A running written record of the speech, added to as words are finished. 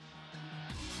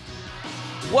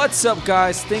What's up,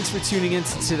 guys? Thanks for tuning in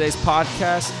to today's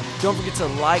podcast. Don't forget to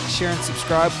like, share, and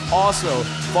subscribe. Also,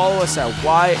 follow us at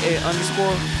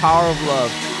YA_Power of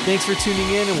Love. Thanks for tuning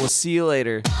in, and we'll see you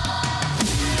later.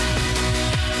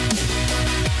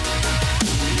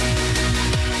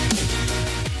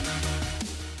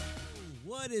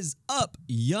 What is up,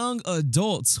 young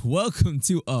adults? Welcome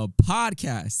to a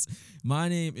podcast. My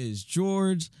name is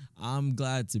George. I'm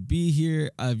glad to be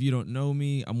here. If you don't know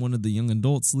me, I'm one of the young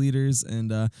adults leaders,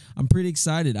 and I'm pretty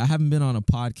excited. I haven't been on a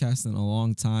podcast in a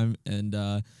long time, and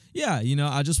I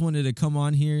just wanted to come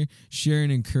on here, share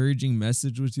an encouraging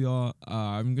message with y'all.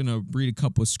 I'm going to read a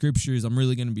couple of scriptures. I'm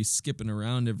really going to be skipping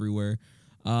around everywhere.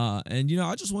 I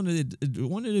just wanted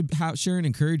to share an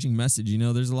encouraging message.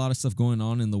 There's a lot of stuff going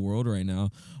on in the world right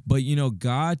now, but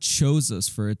God chose us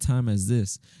for a time as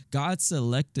this. God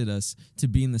selected us to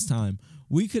be in this time.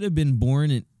 We could have been born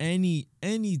in any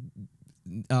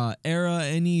era,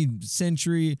 any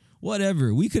century,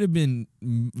 whatever. We could have been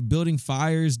building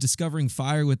fires, discovering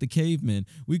fire with the cavemen.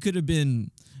 We could have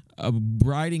been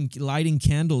lighting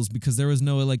candles because there was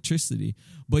no electricity.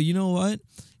 But you know what?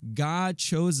 God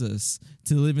chose us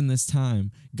to live in this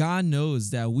time. God knows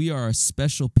that we are a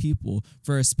special people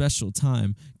for a special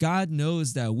time. God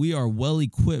knows that we are well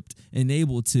equipped and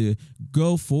able to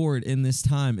go forward in this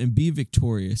time and be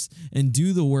victorious and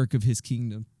do the work of his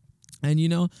kingdom. And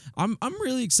I'm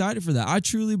really excited for that. I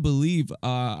truly believe.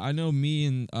 I know me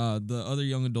and the other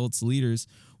young adults leaders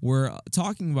were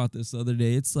talking about this the other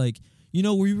day. It's like,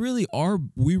 we really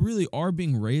are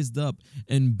being raised up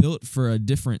and built for a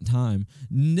different time.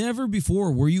 Never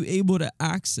before were you able to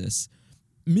access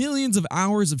millions of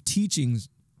hours of teachings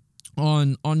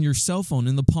on your cell phone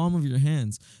in the palm of your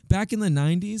hands. Back in the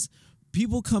 90s,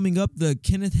 people coming up, the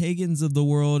Kenneth Hagins of the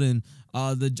world and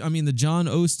the John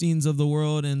Osteens of the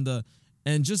world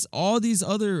and just all these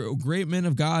other great men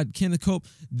of God, Kenneth Cope,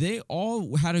 they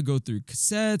all had to go through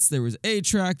cassettes. There was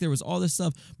 8-track, there was all this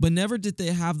stuff, but never did they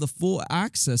have the full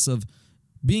access of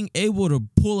being able to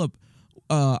pull up.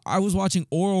 I was watching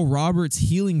Oral Roberts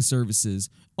healing services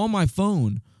on my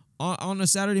phone on a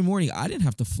Saturday morning. I didn't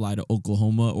have to fly to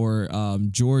Oklahoma or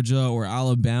Georgia or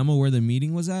Alabama where the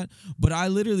meeting was at, but I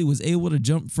literally was able to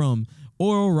jump from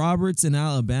Oral Roberts in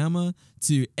Alabama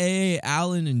to A.A.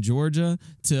 Allen in Georgia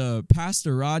to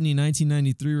Pastor Rodney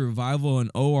 1993 Revival in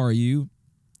ORU.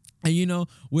 And,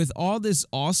 with all this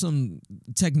awesome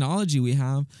technology we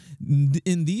have,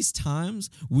 in these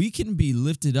times, we can be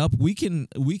lifted up. We can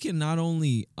not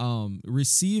only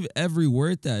receive every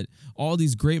word that all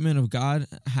these great men of God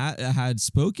had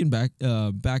spoken back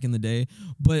in the day,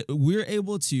 but we're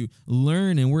able to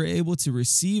learn and we're able to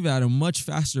receive at a much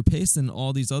faster pace than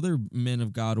all these other men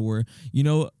of God were.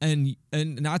 And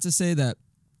not to say that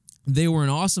they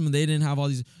weren't awesome and they didn't have all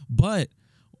these, but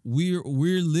we're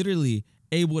literally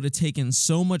able to take in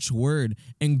so much word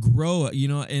and grow,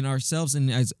 in ourselves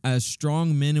and as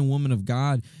strong men and women of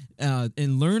God,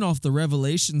 and learn off the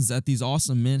revelations that these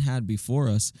awesome men had before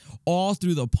us, all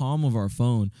through the palm of our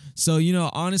phone. So,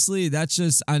 honestly, that's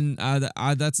just,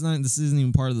 this isn't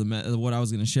even part of what I was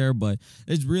going to share, but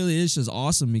it really is just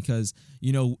awesome because,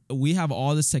 we have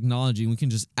all this technology and we can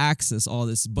just access all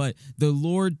this, but the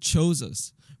Lord chose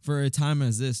us for a time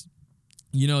as this.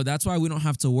 That's why we don't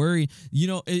have to worry.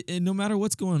 No matter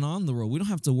what's going on in the world, we don't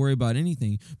have to worry about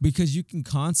anything because you can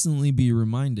constantly be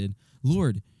reminded,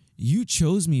 Lord, you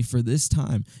chose me for this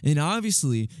time. And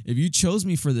obviously, if you chose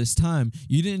me for this time,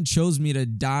 you didn't chose me to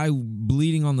die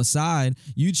bleeding on the side.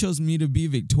 You chose me to be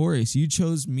victorious. You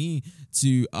chose me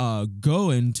to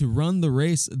go and to run the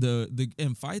race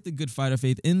and fight the good fight of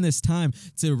faith in this time,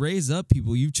 to raise up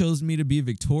people. You chose me to be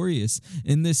victorious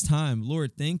in this time.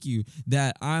 Lord, thank you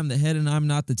that I'm the head and I'm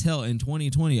not the tail in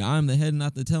 2020. I'm the head and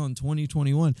not the tail in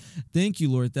 2021. Thank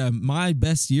you, Lord, that my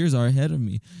best years are ahead of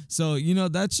me. So,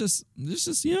 that's just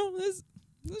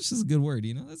that's just a good word,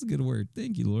 That's a good word.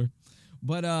 Thank you, Lord.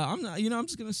 But I'm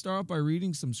just going to start off by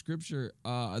reading some scripture.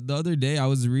 The other day I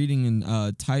was reading in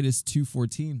Titus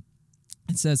 2:14.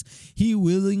 It says, he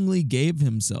willingly gave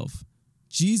himself.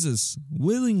 Jesus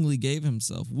willingly gave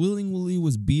himself, willingly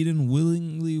was beaten,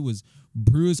 willingly was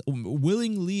bruised,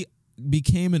 willingly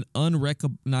became an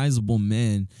unrecognizable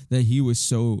man that he was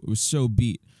so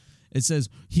beat. It says,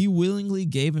 he willingly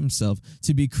gave himself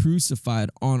to be crucified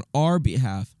on our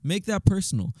behalf. Make that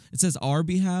personal. It says our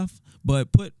behalf,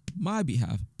 but put my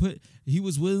behalf. He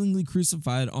was willingly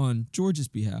crucified on George's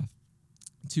behalf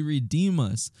to redeem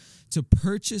us, to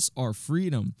purchase our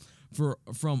freedom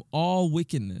from all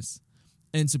wickedness,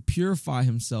 and to purify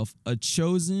himself a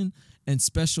chosen and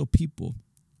special people.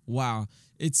 Wow.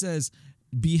 It says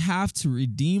behalf to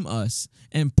redeem us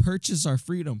and purchase our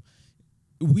freedom.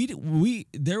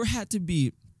 there had to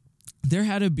be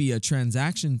a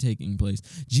transaction taking place.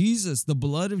 Jesus, the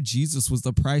blood of Jesus was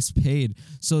the price paid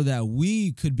so that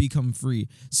we could become free,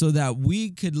 so that we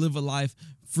could live a life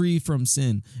free from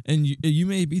sin. And you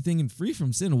may be thinking, free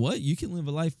from sin? What? You can live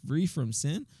a life free from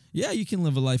sin? Yeah, you can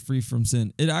live a life free from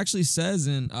sin. It actually says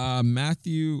in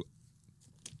Matthew...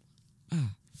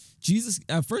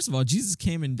 first of all, Jesus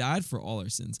came and died for all our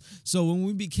sins. So when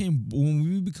we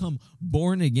become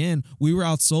born again, we were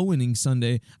out soul winning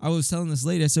Sunday. I was telling this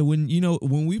lady, I said,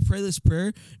 when we pray this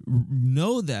prayer,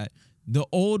 know that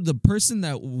the person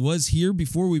that was here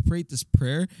before we prayed this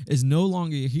prayer is no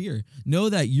longer here. Know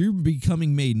that you're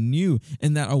becoming made new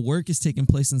and that a work is taking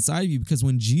place inside of you, because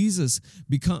when Jesus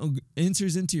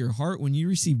enters into your heart, when you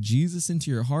receive Jesus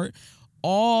into your heart,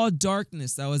 all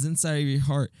darkness that was inside of your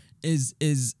heart is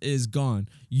gone.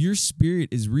 Your spirit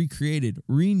is recreated,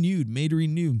 renewed, made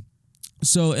renewed.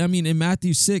 So, I mean, in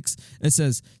Matthew 6, it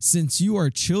says, since you are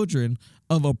children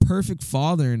of a perfect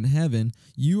Father in heaven,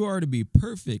 you are to be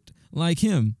perfect like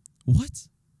him. What?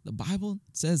 The Bible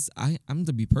says I'm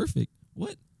to be perfect.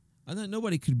 What? I thought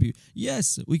nobody could be.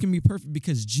 Yes, we can be perfect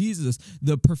because Jesus,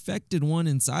 the perfected one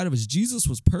inside of us, Jesus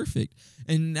was perfect.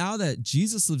 And now that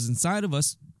Jesus lives inside of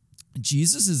us,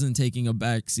 Jesus isn't taking a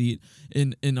back seat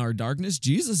in our darkness.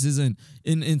 Jesus isn't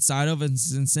inside of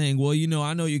us and saying, well,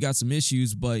 I know you got some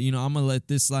issues, but, I'm going to let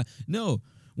this slide. No,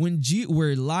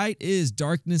 where light is,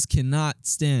 darkness cannot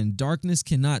stand. Darkness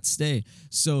cannot stay.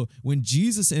 So when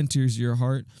Jesus enters your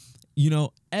heart,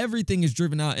 everything is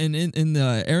driven out. And in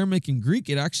the Aramaic and Greek,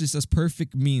 it actually says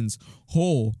perfect means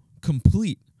whole,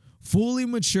 complete, fully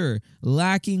mature,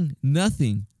 lacking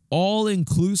nothing,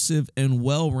 all-inclusive and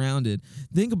well-rounded.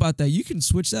 Think about that. You can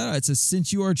switch that out. It says,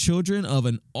 since you are children of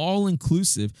an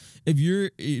all-inclusive,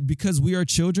 because we are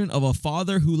children of a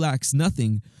Father who lacks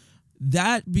nothing,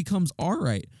 that becomes all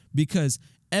right, because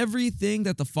everything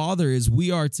that the Father is,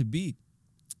 we are to be.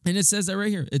 And it says that right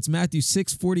here. It's Matthew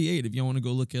 6:48 if you want to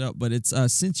go look it up. But it's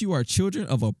since you are children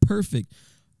of a perfect,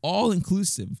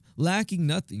 all-inclusive, lacking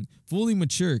nothing, fully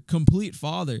mature, complete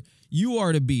Father, you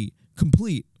are to be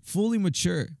complete, fully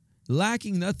mature,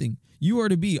 lacking nothing. You are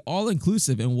to be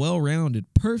all-inclusive and well-rounded,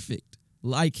 perfect,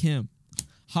 like him.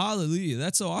 Hallelujah.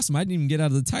 That's so awesome. I didn't even get out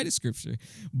of the Titus scripture,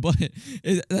 but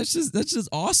that's just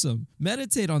awesome.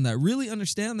 Meditate on that. Really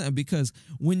understand that, because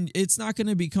when it's not going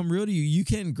to become real to you, you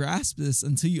can't grasp this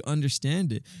until you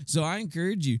understand it. So I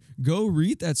encourage you, go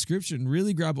read that scripture and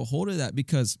really grab a hold of that,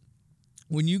 because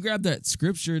when you grab that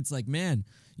scripture, it's like, man,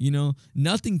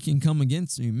 nothing can come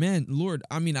against me. Man, Lord,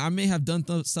 I mean, I may have done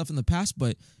stuff in the past,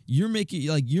 but you're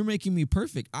making me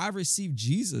perfect. I've received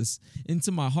Jesus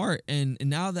into my heart. And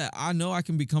now that I know I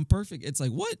can become perfect, it's like,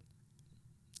 what?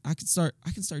 I can start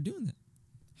doing that.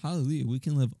 Hallelujah. We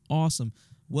can live awesome,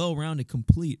 well-rounded,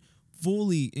 complete,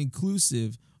 fully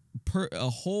inclusive,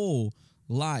 whole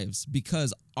lives,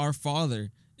 because our Father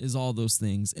is all those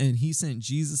things, and he sent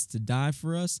Jesus to die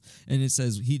for us. And it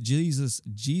says Jesus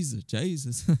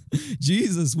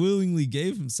willingly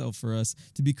gave himself for us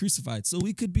to be crucified so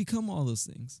we could become all those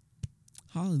things.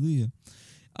 Hallelujah.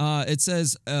 It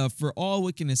says for all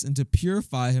wickedness, and to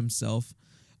purify himself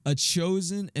a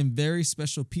chosen and very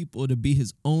special people to be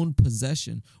his own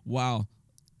possession. Wow.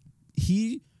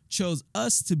 He chose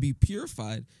us to be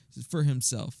purified for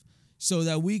himself, so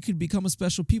that we could become a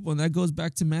special people. And that goes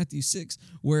back to Matthew 6,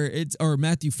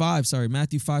 Matthew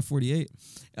 5:48,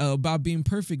 about being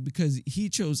perfect, because he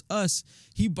chose us.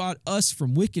 He bought us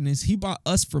from wickedness. He bought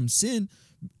us from sin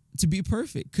to be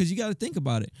perfect. Because you got to think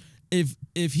about it.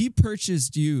 If he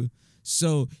purchased you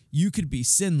so you could be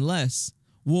sinless,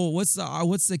 well, what's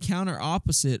the counter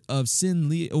opposite of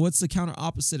sin? What's the counter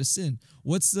opposite of sin?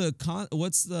 What's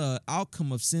the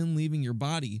outcome of sin leaving your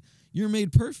body? You're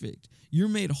made perfect. You're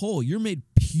made whole. You're made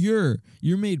pure.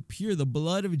 You're made pure. The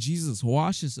blood of Jesus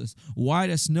washes us white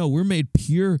as snow. We're made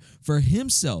pure for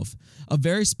himself, a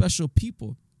very special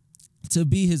people, to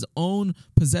be his own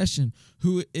possession,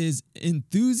 who is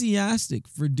enthusiastic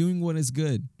for doing what is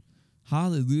good.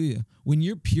 Hallelujah. When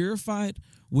you're purified,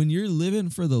 when you're living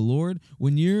for the Lord,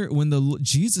 when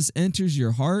Jesus enters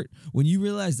your heart, when you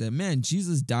realize that, man,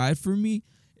 Jesus died for me,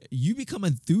 you become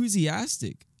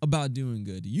enthusiastic about doing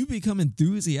good. You become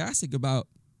enthusiastic about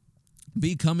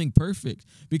becoming perfect,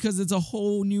 because it's a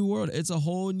whole new world. It's a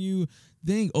whole new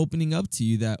thing opening up to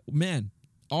you, that, man,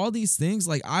 all these things,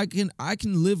 like I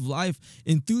can live life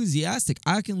enthusiastic.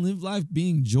 I can live life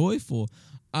being joyful.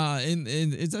 And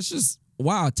that's just,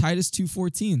 wow. Titus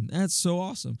 2:14. That's so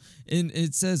awesome. And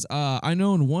it says, I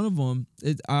know in one of them,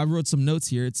 I wrote some notes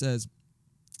here. It says,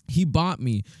 he bought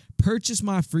me, purchased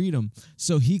my freedom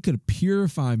so he could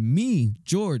purify me,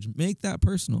 George, make that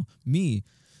personal, me,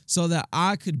 so that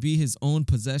I could be his own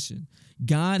possession.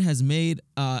 God has made,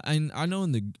 and I know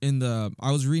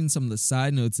I was reading some of the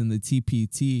side notes in the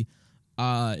TPT.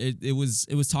 It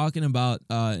was talking about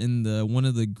in the one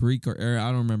of the Greek or I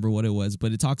don't remember what it was,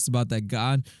 but it talks about that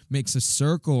God makes a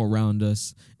circle around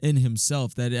us in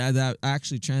himself. That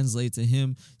actually translates to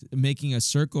him making a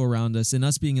circle around us and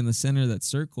us being in the center of that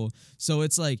circle. So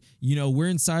it's like,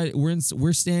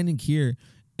 we're standing here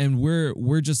and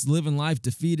we're just living life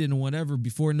defeated and whatever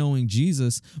before knowing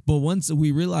Jesus. But once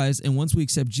we realize and once we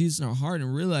accept Jesus in our heart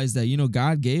and realize that,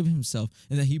 God gave himself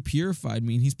and that he purified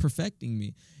me and he's perfecting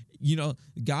me.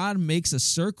 God makes a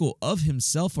circle of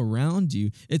himself around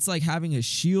you. It's like having a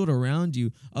shield around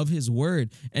you of his word.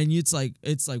 And it's like,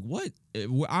 what?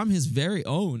 I'm his very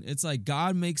own. It's like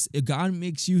God makes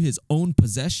you his own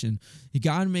possession.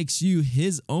 God makes you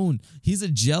his own. He's a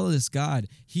jealous God.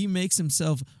 He makes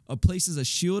himself, places a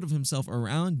shield of himself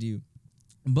around you.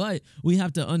 But we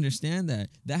have to understand that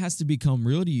has to become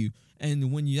real to you.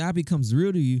 And when that becomes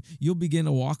real to you, you'll begin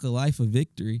to walk a life of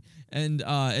victory. And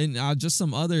just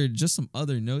some other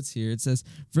notes here. It says,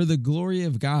 for the glory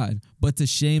of God, but to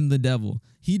shame the devil.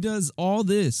 He does all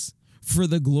this for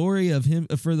the glory of him,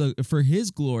 for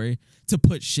his glory, to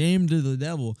put shame to the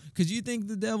devil. Because you think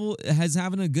the devil is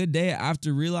having a good day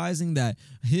after realizing that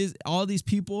all these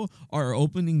people are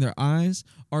opening their eyes,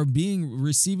 are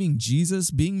receiving Jesus,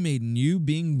 being made new,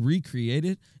 being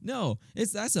recreated? No,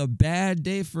 that's a bad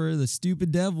day for the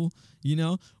stupid devil.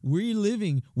 We're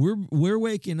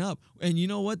waking up, and you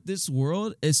know what? This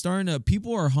world is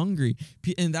people are hungry,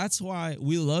 and that's why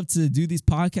we love to do these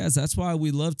podcasts. That's why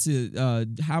we love to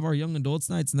have our young adults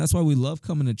nights, and that's why we love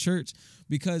coming to church,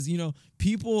 because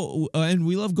people, and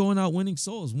we love going out winning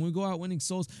souls. When we go out winning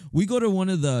souls, we go to one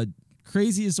of the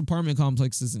craziest apartment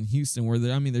complexes in Houston where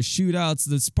there's shootouts.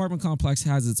 This apartment complex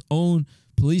has its own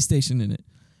police station in it.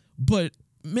 But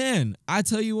man, I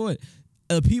tell you what,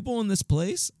 the people in this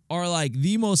place are like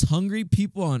the most hungry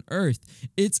people on earth.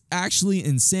 It's actually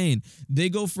insane. They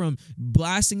go from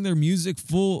blasting their music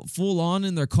full on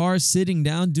in their cars, sitting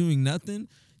down, doing nothing,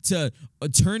 to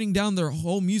turning down their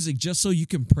whole music just so you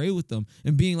can pray with them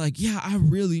and being like, yeah, I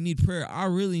really need prayer. I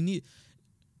really need.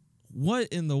 What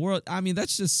in the world?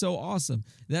 That's just so awesome.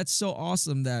 That's so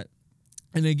awesome that.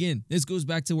 And again, this goes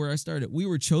back to where I started. We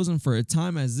were chosen for a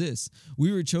time as this.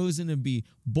 We were chosen to be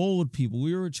bold people.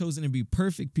 We were chosen to be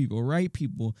perfect people, right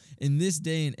people in this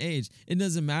day and age. It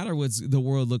doesn't matter what the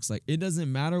world looks like. It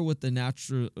doesn't matter what the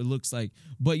natural looks like.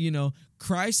 But,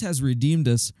 Christ has redeemed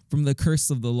us from the curse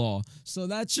of the law. So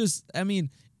that's just,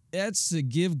 that's to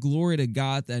give glory to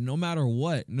God that no matter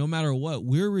what,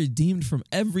 we're redeemed from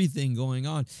everything going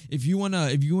on. If you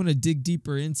wanna dig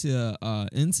deeper into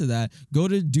that, go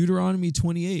to Deuteronomy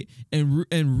 28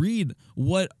 and read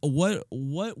what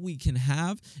we can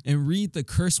have, and read the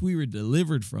curse we were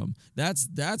delivered from. That's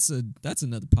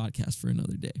another podcast for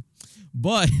another day.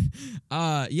 But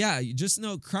just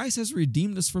know Christ has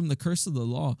redeemed us from the curse of the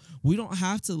law. We don't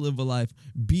have to live a life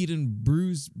beaten,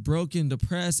 bruised, broken,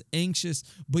 depressed, anxious.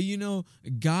 But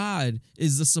God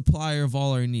is the supplier of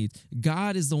all our needs.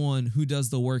 God is the one who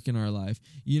does the work in our life.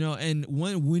 And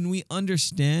when we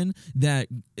understand that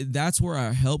that's where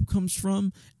our help comes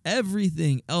from,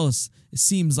 everything else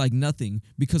seems like nothing,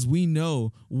 because we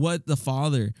know what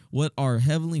our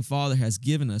Heavenly Father has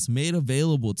given us, made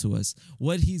available to us,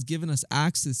 what He's given us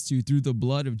access to through the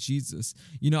blood of Jesus.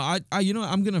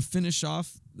 I'm gonna finish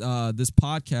off this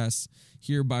podcast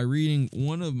here by reading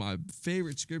one of my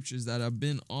favorite scriptures that I've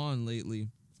been on lately.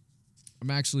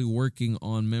 I'm actually working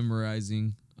on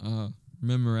memorizing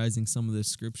some of this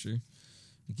scripture,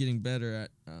 getting better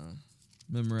at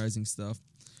memorizing stuff.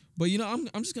 But I'm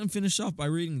just gonna finish off by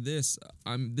reading this.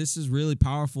 This is really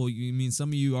powerful. Some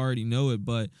of you already know it,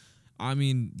 but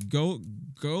go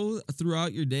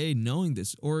throughout your day knowing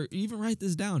this, or even write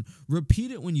this down.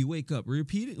 Repeat it when you wake up.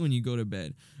 Repeat it when you go to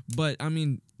bed. But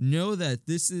know that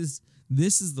this is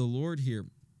the Lord here,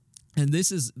 and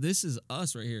this is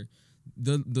us right here.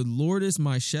 The Lord is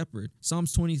my shepherd.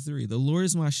 Psalms 23. The Lord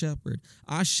is my shepherd.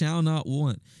 I shall not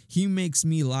want. He makes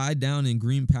me lie down in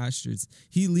green pastures.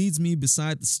 He leads me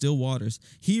beside the still waters.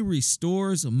 He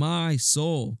restores my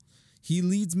soul. He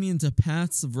leads me into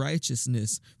paths of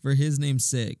righteousness for his name's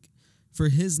sake. For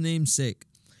his name's sake.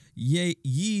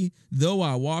 Yea, though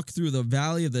I walk through the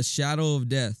valley of the shadow of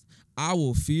death, I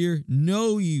will fear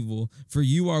no evil, for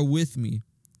you are with me.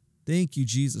 Thank you,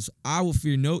 Jesus. I will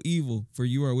fear no evil, for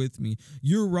you are with me.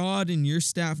 Your rod and your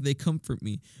staff, they comfort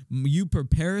me. You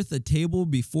prepareth a table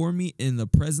before me in the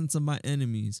presence of my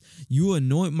enemies. You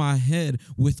anoint my head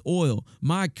with oil.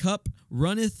 My cup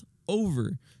runneth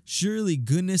over. Surely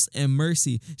goodness and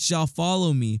mercy shall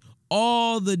follow me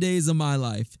all the days of my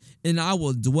life, and I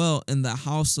will dwell in the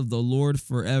house of the Lord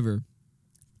forever.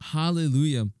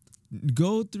 Hallelujah.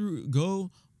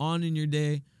 Go on in your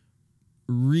day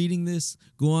reading this,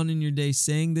 go on in your day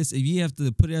saying this. If you have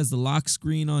to put it as the lock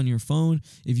screen on your phone,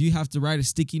 if you have to write a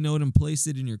sticky note and place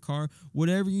it in your car,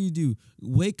 whatever you do,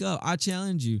 wake up. I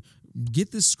challenge you.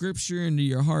 Get the scripture into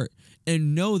your heart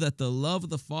and know that the love of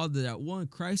the Father, that one,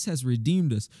 Christ has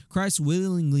redeemed us. Christ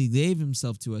willingly gave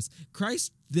himself to us.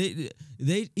 Christ,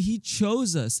 he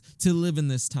chose us to live in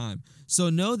this time. So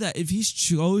know that if he's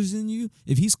chosen you,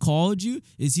 if he's called you,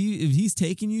 if he's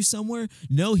taken you somewhere,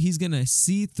 know he's going to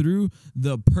see through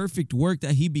the perfect work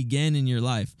that he began in your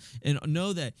life. And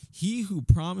know that he who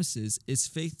promises is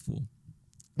faithful.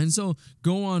 And so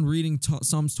go on reading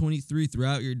Psalms 23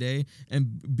 throughout your day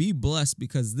and be blessed,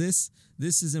 because this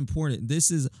is important.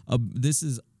 This is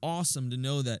awesome to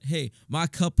know that, hey, my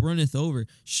cup runneth over.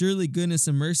 Surely goodness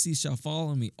and mercy shall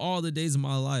follow me all the days of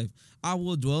my life. I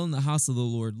will dwell in the house of the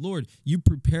Lord. Lord, you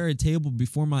prepare a table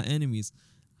before my enemies.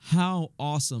 How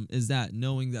awesome is that,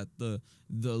 knowing that the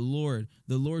Lord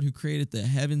who created the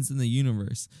heavens and the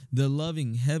universe, the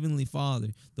loving heavenly Father,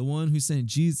 the one who sent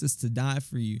Jesus to die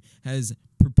for you, has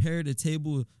prepared a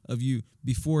table of you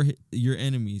before your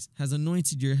enemies, has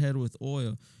anointed your head with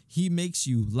oil. He makes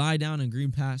you lie down in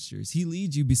green pastures. He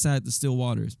leads you beside the still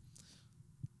waters.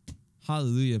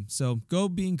 Hallelujah. So go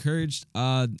be encouraged.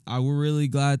 We're really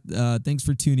glad. Thanks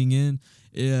for tuning in.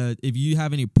 If you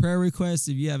have any prayer requests,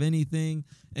 if you have anything,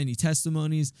 any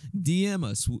testimonies, DM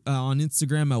us on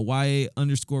Instagram at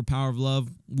YA_power of love.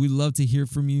 We love to hear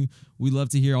from you. We love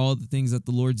to hear all the things that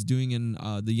the Lord's doing in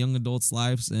the young adults'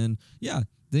 lives. And yeah,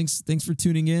 thanks for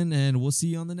tuning in, and we'll see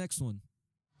you on the next one.